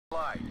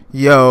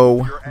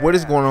Yo, what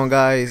is going on,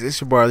 guys? It's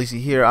your boy Arlezzy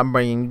here. I'm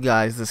bringing you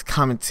guys this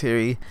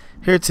commentary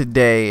here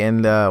today,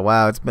 and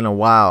wow, it's been a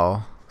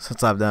while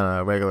since I've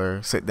done a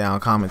regular sit-down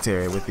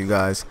commentary with you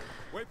guys,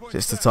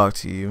 just to talk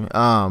to you.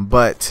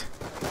 But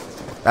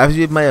as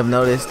you may have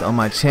noticed on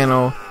my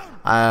channel,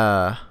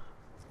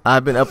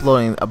 I've been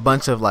uploading a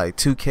bunch of like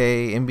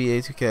 2K,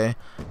 NBA 2K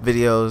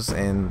videos,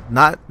 and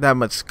not that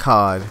much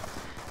COD.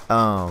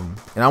 And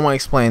I want to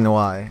explain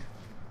why.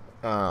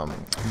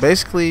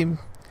 Basically,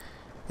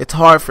 it's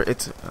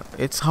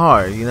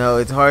hard, you know,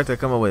 it's hard to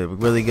come up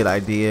with really good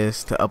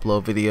ideas to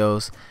upload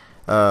videos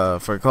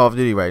for Call of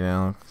Duty right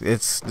now.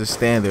 It's the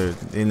standard,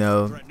 you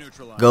know.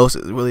 Ghost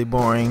is really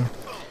boring.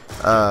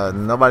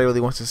 Nobody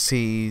really wants to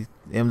see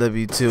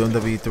MW2,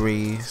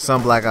 MW3,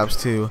 some Black Ops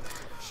 2,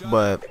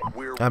 but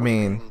I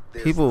mean,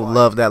 people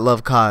love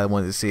COD,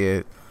 want to see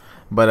it.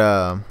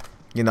 But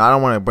you know, I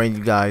don't want to bring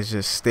you guys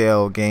just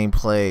stale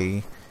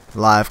gameplay,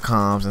 live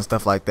comms and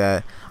stuff like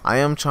that. I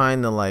am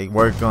trying to like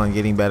work on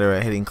getting better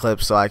at hitting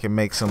clips so I can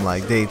make some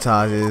like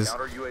daytages,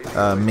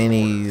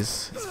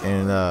 minis,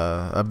 and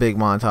a big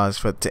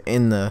montage to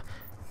end the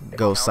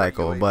Ghost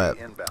cycle. But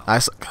I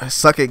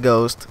suck at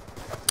Ghost.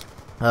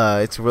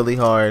 It's really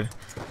hard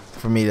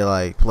for me to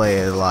like play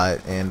it a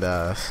lot, and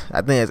I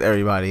think it's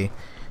everybody.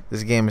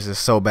 This game is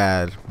just so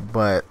bad,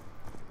 but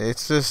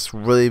it's just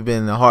really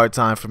been a hard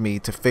time for me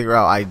to figure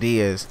out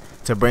ideas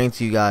to bring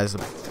to you guys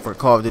for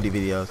Call of Duty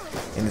videos.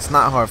 And it's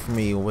not hard for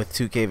me with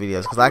 2K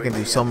videos because I can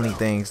do so many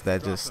things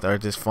that are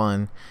just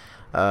fun.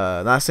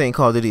 Not saying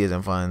Call of Duty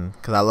isn't fun,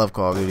 because I love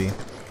Call of Duty.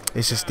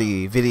 It's just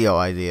the video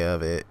idea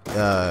of it.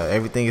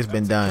 Everything has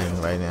been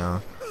done right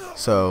now.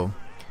 So,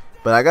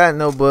 but I got a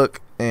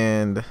notebook,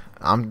 and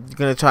I'm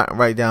gonna try to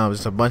write down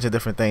just a bunch of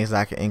different things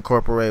that I can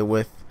incorporate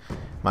with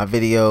my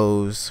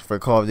videos for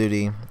Call of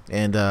Duty.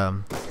 And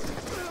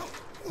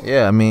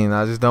yeah, I mean,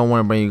 I just don't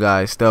want to bring you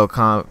guys stale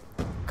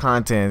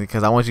content,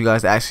 because I want you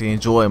guys to actually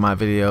enjoy my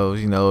videos,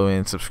 you know,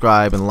 and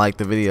subscribe and like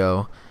the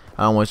video.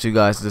 I don't want you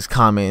guys to just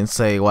comment and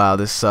say, wow,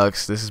 this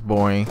sucks, this is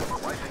boring,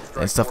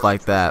 and stuff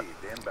like that.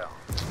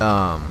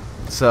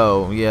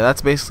 So yeah,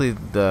 that's basically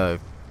the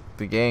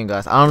game,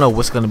 guys. I don't know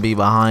what's gonna be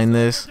behind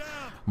this,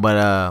 but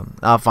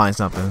I'll find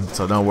something,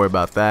 so don't worry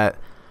about that.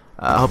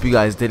 I hope you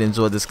guys did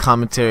enjoy this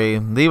commentary.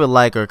 Leave a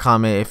like or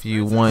comment if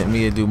you want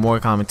me to do more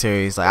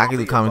commentaries. Like, I can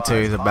do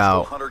commentaries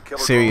about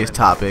serious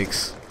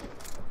topics,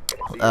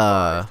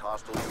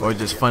 or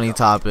just funny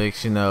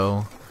topics, you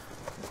know.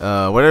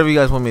 Whatever you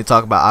guys want me to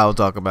talk about, I'll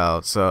talk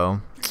about.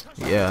 So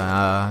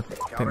yeah,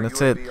 I think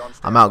that's it.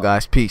 I'm out,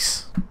 guys.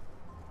 Peace.